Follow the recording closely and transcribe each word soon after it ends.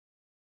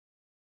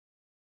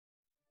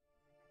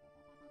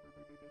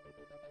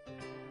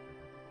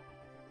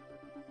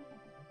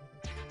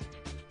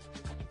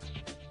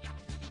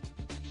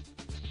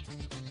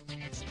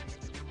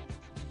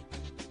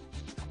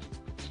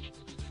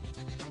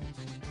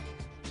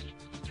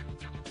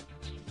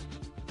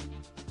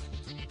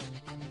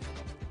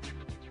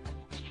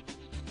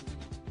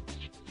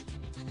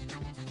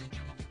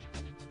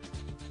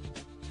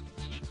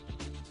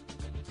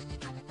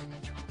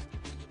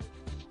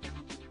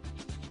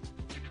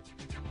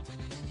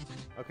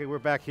Okay, we're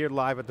back here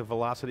live at the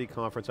Velocity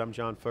Conference. I'm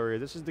John Furrier.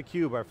 This is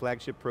theCUBE, our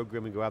flagship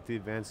program. We go out to the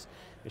events,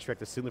 extract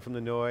the signal from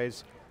the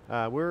noise.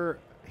 We're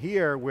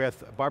here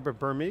with Barbara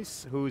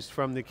Bermes, who's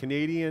from the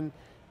Canadian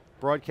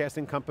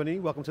Broadcasting Company.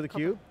 Welcome to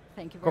theCUBE.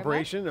 Thank you very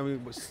Corporation, much. I mean,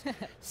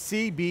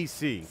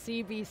 CBC.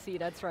 CBC,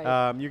 that's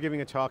right. You're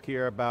giving a talk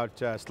here about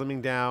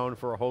slimming down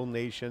for a whole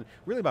nation,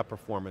 really about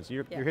performance.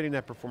 You're hitting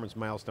that performance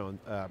milestone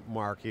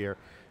mark here.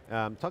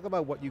 Talk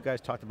about what you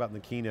guys talked about in the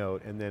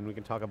keynote, and then we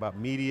can talk about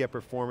media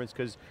performance,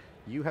 because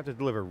you have to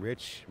deliver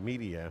rich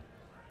media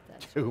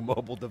to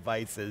mobile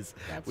devices.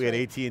 We had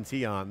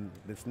AT&T on.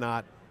 It's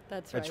not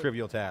a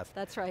trivial task.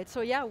 That's right.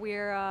 So yeah,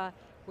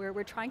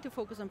 we're trying to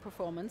focus on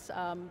performance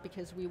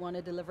because we want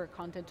to deliver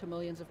content to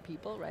millions of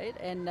people, right?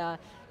 And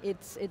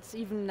it's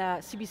even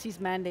CBC's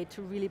mandate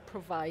to really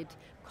provide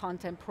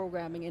content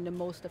programming in the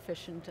most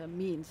efficient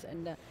means.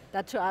 And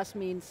that to us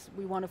means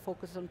we want to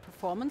focus on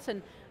performance,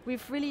 and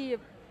we've really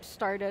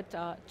started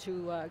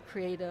to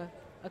create a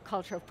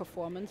culture of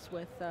performance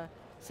with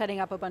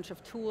setting up a bunch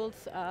of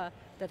tools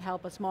that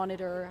help us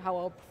monitor how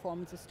our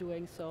performance is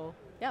doing. So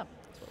yeah,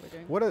 that's what we're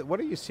doing. What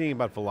are you seeing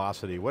about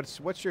velocity? What's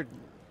your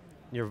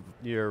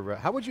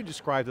how would you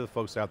describe to the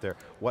folks out there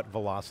what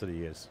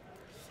Velocity is?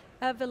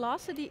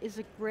 Velocity is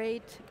a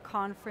great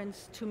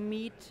conference to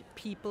meet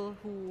people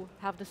who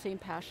have the same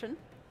passion,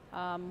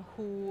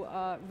 who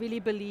really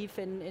believe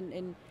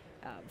in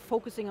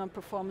focusing on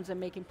performance and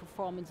making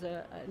performance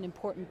an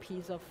important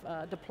piece of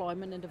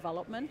deployment and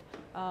development.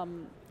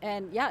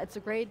 And yeah, it's a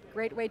great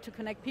way to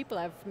connect people.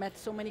 I've met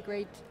so many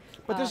great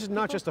But this is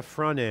not just a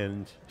front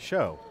end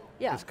show.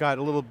 Yeah. It's got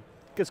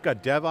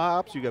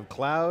DevOps, you got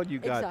cloud, you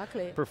got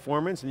exactly.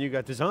 performance, and you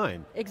got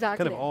design.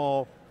 Exactly. Kind of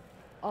all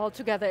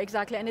together,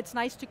 exactly. And it's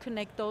nice to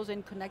connect those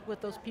and connect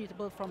with those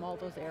people from all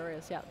those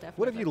areas, yeah, definitely.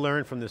 What have you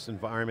learned from this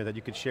environment that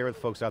you could share with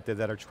folks out there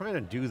that are trying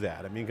to do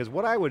that? I mean, because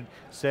what I would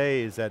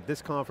say is that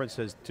this conference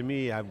has, to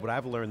me, what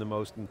I've learned the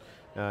most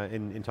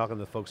in talking to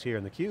the folks here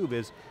in theCUBE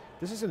is,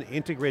 this is an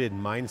integrated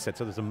mindset.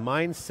 So there's a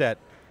mindset,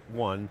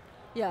 one,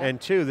 and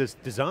two, there's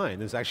design,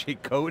 there's actually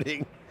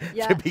coding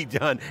to be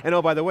done. And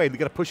oh, by the way, we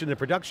got to push it into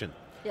production.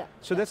 Yeah.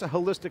 So that's a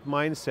holistic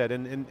mindset,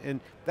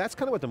 and that's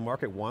kind of what the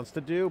market wants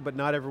to do, but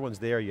not everyone's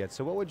there yet.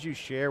 So what would you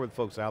share with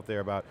folks out there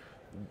about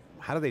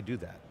how do they do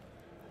that?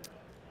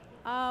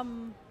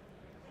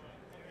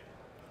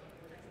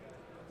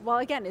 Well,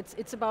 again,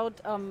 it's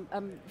about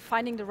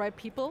finding the right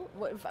people,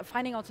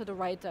 finding also the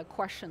right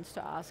questions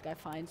to ask, I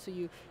find. So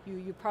you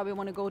probably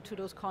want to go to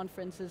those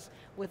conferences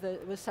with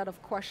a set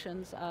of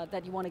questions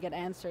that you want to get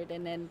answered,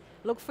 and then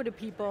look for the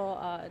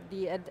people.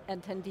 The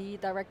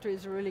attendee directory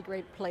is a really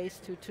great place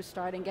to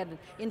start and get an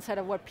insight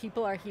of what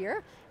people are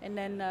here, and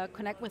then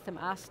connect with them,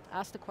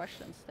 ask the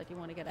questions that you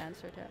want to get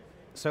answered. Yeah.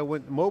 So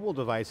with mobile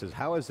devices,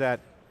 how has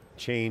that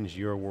changed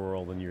your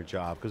world and your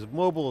job? Because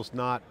mobile is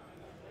not,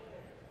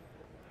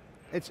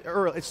 it's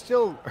early, it's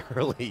still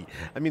early.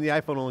 I mean, the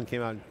iPhone only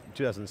came out in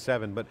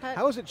 2007, but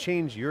how has it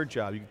changed your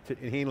job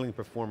in handling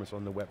performance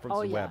on the web, from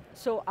the web?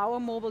 So our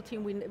mobile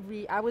team,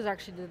 I was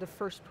actually the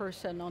first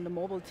person on the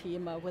mobile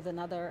team with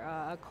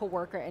another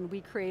coworker, and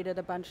we created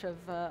a bunch of,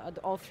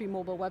 all 3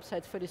 mobile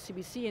websites for the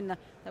CBC, and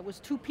that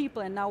was 2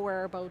 people, and now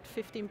we're about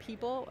 15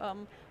 people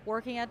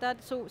working at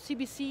that. So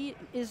CBC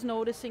is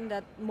noticing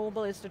that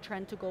mobile is the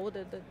trend to go,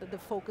 the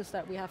focus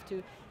that we have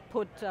to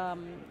put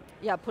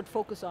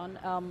focus on,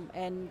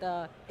 and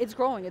it's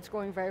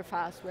growing very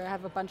fast. We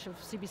have a bunch of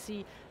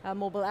CBC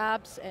mobile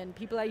apps, and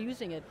people are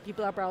using it.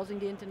 People are browsing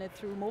the internet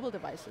through mobile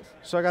devices.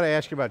 So I got to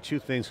ask you about 2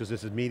 things, because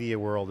this media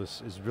world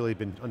has really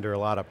been under a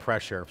lot of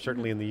pressure.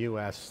 Certainly in the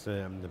US,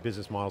 the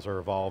business models are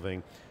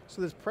evolving. So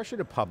there's pressure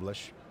to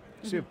publish.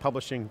 So you have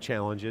publishing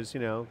challenges,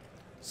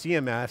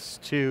 CMS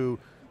to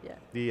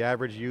the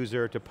average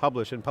user to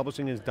publish, and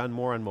publishing is done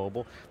more on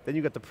mobile. Then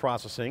you got the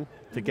processing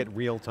to get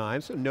real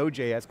time, so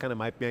Node.js kind of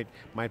might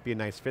be a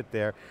nice fit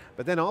there.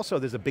 But then also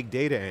there's a big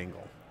data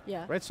angle,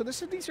 right? So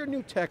these are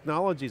new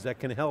technologies that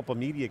can help a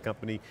media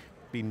company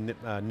be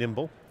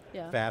nimble,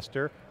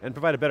 faster, and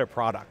provide a better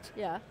product.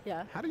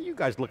 How do you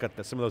guys look at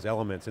some of those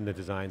elements in the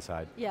design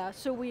side? Yeah,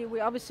 so we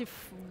obviously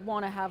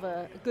want to have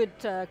a good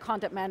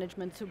content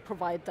management to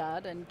provide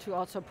that, and to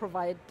also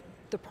provide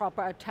the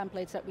proper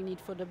templates that we need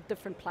for the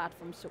different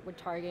platforms that we're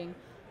targeting.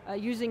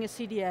 Using a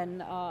CDN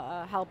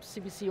helps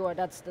CBC, or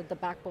that's the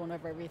backbone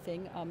of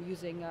everything,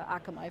 using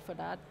Akamai for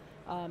that.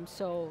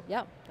 So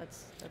yeah,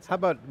 that's How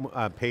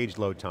about page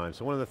load time?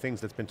 So one of the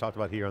things that's been talked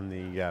about here on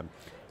the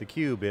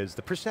theCUBE is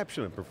the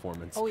perception of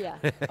performance. Oh yeah,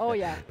 oh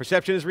yeah.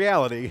 Perception is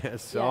reality,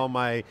 as all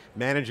my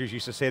managers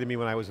used to say to me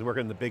when I was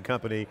working in the big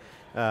company.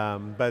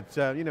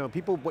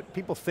 What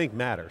people think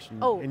matters,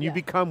 and you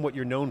become what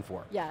you're known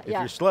for. If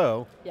you're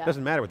slow, it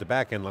doesn't matter what the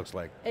back end looks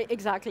like.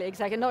 Exactly.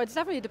 No, it's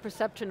definitely the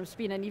perception of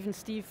speed, and even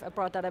Steve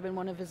brought that up in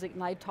one of his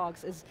Ignite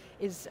talks, is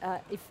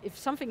if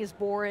something is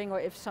boring, or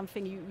if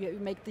something you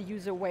make the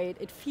user wait,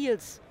 it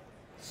feels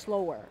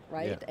slower,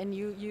 right? Yeah.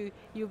 And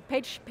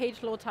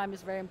page load time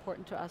is very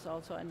important to us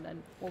also, and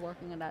we're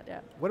working on that, yeah.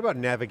 What about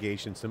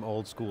navigation, some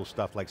old school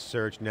stuff like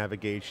search,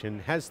 navigation?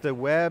 Has the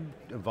web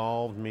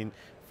evolved? I mean,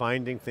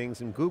 finding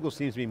things, and Google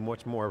seems to be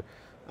much more,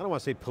 I don't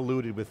want to say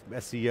polluted with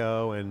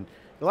SEO and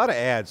a lot of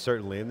ads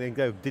certainly, and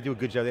they do a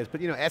good job of this,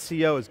 but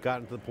SEO has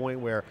gotten to the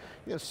point where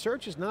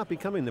search is not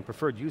becoming the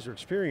preferred user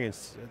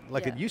experience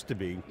like it used to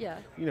be. Yeah.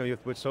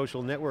 With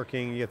social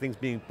networking, you have things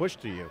being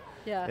pushed to you.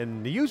 Yeah.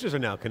 And the users are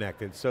now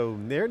connected, so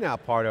they're now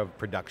part of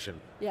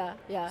production. Yeah,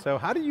 yeah. So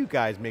how do you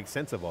guys make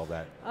sense of all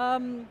that?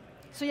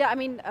 So yeah, I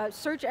mean,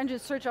 search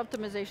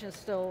optimization is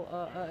still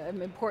an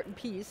important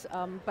piece,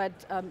 but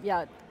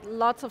yeah,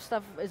 lots of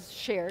stuff is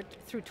shared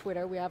through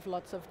Twitter. We have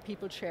lots of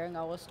people sharing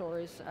our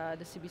stories,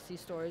 the CBC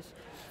stories,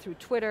 through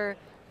Twitter.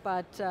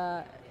 But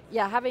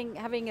yeah,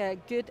 having a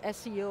good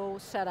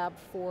SEO setup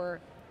for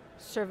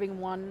serving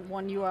one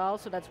URL,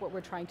 so that's what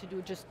we're trying to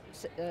do, just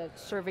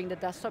serving the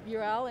desktop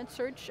URL in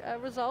search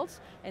results,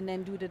 and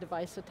then do the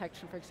device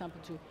detection, for example,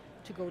 to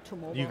go to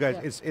mobile. You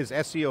guys, is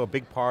SEO a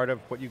big part of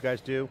what you guys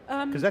do?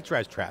 Because that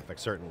drives traffic,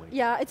 certainly.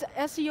 Yeah,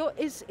 SEO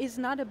is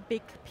not a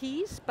big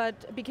piece,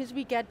 but because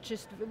we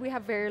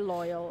have very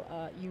loyal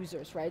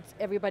users, right?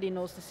 Everybody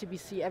knows the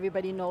CBC,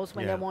 everybody knows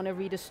when they want to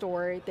read a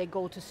story, they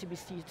go to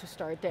CBC to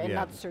start there and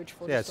not search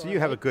for the story. So you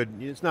have a good,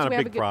 it's not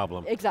a big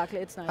problem. Exactly,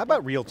 it's not. How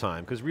about real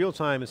time? Because real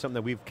time is something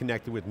that we've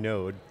connected with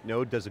Node.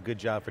 Node does a good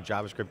job for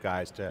JavaScript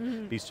guys to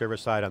be server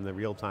side on the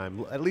real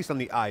time, at least on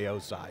the IO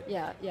side.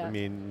 Yeah, yeah. I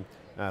mean,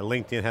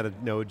 LinkedIn had a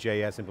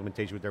Node.js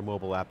implementation with their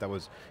mobile app that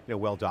was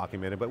well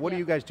documented, but what are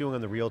you guys doing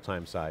on the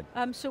real-time side?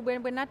 So we're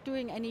not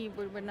doing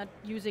we're not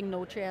using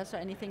Node.js or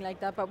anything like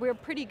that, but we're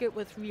pretty good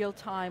with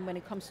real-time when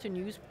it comes to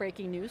news,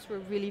 breaking news. We're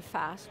really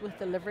fast with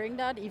delivering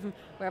that. Even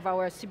we have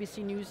our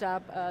CBC News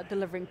app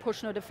delivering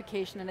push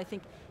notification, and I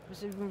think it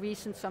was even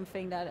recent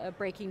something that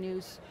breaking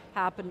news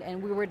happened,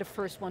 and we were the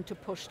first one to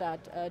push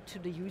that to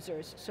the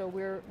users. So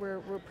we're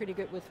pretty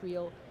good with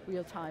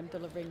real-time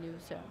delivering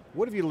news. Yeah.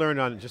 What have you learned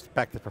on, just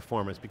back to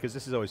performance, because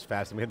this is always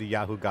fascinating. We had the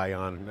Yahoo guy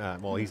on,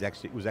 well he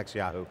was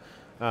ex-Yahoo.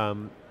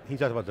 He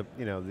talked about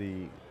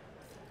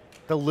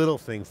the little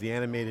things, the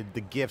animated,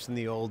 the GIFs in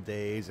the old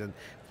days, and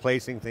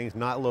placing things,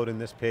 not loading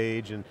this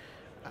page, and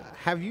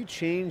have you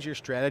changed your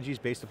strategies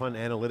based upon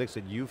analytics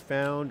that you've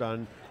found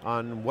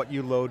on what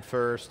you load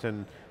first,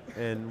 and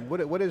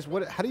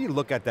how do you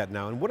look at that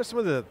now, and what are some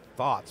of the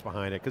thoughts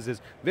behind it? Because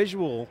there's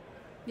visual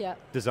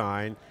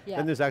design,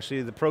 and there's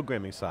actually the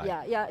programming side.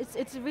 Yeah,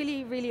 it's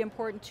really, really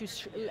important to,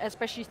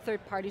 especially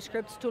third-party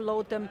scripts, to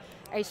load them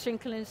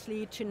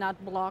asynchronously to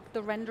not block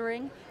the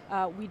rendering.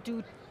 We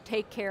do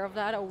take care of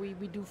that, or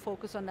we do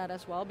focus on that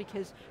as well,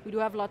 because we do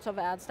have lots of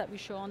ads that we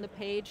show on the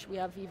page. We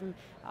have even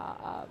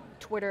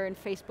Twitter and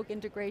Facebook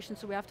integration,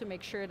 so we have to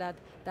make sure that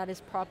that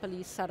is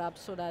properly set up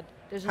so that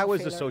there's no failure. How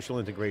is the social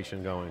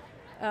integration going?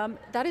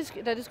 That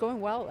is going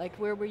well. Like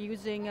we're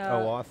using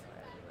OAuth.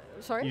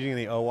 Sorry. Using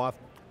the OAuth.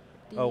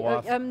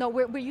 No,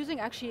 we're using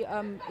actually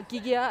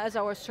Gigia as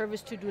our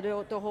service to do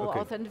the whole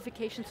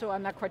authentication. So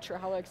I'm not quite sure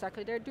how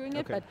exactly they're doing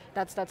it, but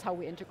that's how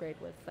we integrate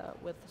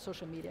with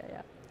social media.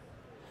 Yeah.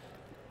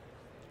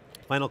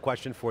 Final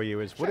question for you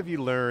is, what have you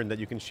learned that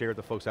you can share with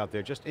the folks out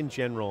there, just in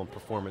general in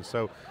performance?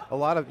 So a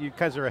lot of, you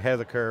guys are ahead of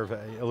the curve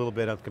a little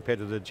bit compared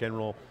to the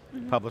general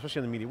public,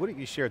 especially in the media. What do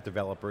you share with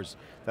developers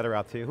that are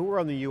out there, who are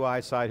on the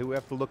UI side, who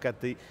have to look at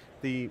the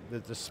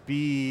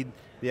speed,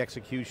 the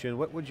execution?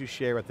 What would you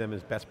share with them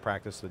as best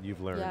practice that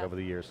you've learned over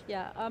the years?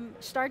 Yeah,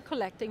 start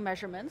collecting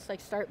measurements, like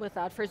start with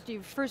that. First,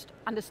 you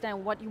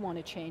understand what you want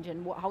to change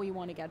and how you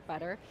want to get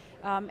better.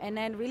 And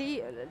then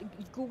really,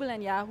 Google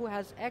and Yahoo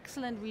has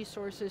excellent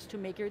resources to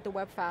make the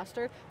web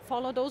faster.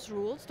 Follow those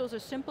rules, those are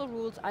simple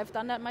rules. I've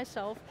done that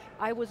myself.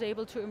 I was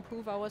able to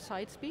improve our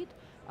site speed.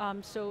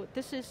 So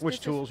this is...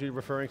 Which tools are you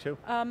referring to?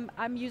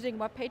 I'm using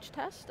web page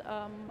test,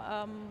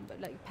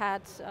 like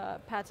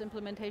Pat's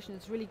implementation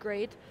is really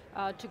great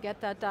to get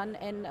that done,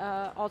 and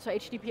also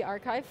HTTP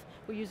archive.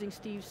 We're using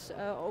Steve's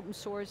open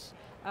source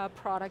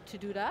product to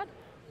do that,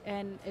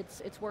 and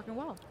it's working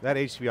well. That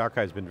HTTP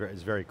archive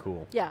is very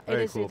cool. Yeah,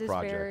 very it's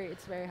very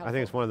helpful. I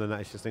think it's one of the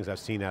nicest things I've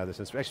seen out of this,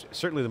 and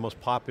certainly the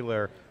most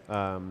popular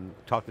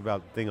talked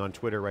about thing on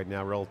Twitter right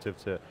now relative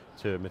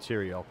to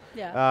material.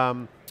 Yeah.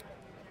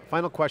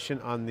 Final question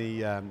on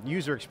the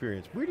user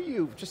experience. Where do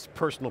you, just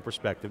personal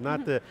perspective,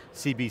 not the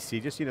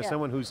CBC, just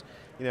someone who's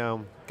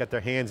got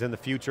their hands in the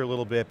future a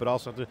little bit, but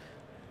also to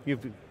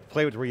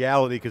play with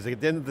reality, because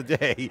at the end of the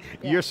day,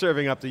 you're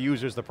serving up the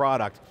users the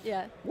product.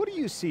 Yeah. What do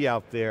you see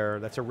out there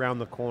that's around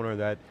the corner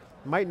that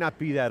might not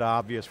be that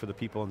obvious for the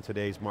people in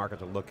today's market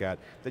to look at,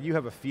 that you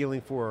have a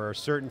feeling for, or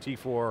certainty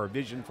for, or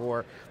vision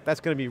for, that's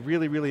going to be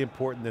really, really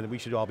important and that we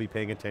should all be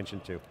paying attention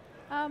to?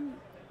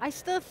 I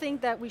still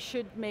think that we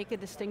should make a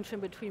distinction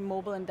between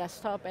mobile and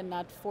desktop and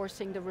not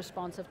forcing the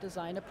responsive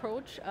design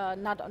approach.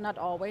 Not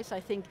always. I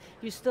think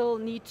you still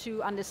need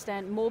to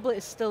understand mobile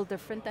is still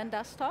different than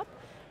desktop.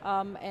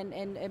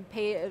 and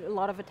pay a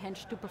lot of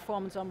attention to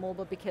performance on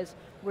mobile because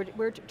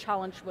we're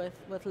challenged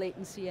with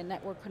latency and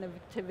network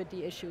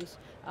connectivity issues,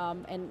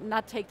 and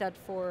not take that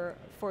for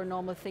a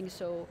normal thing,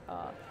 so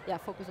yeah,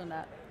 focus on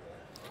that.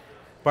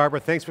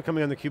 Barbara, thanks for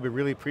coming on theCUBE, I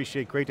really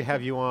appreciate it. Great to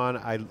have you on.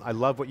 I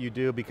love what you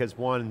do because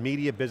one,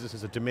 media business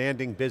is a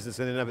demanding business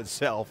in and of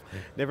itself.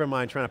 Never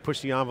mind trying to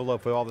push the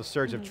envelope with all the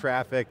surge of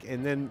traffic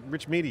and then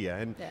rich media.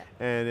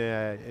 And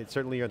it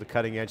certainly you're at the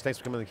cutting edge. Thanks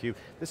for coming on theCUBE.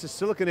 This is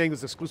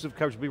SiliconANGLE's exclusive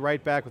coverage. We'll be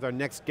right back with our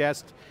next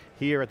guest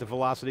here at the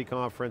Velocity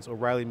Conference,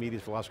 O'Reilly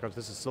Media's Velocity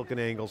Conference. This is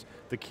SiliconANGLE's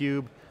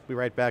theCUBE. We'll be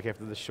right back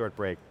after this short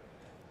break.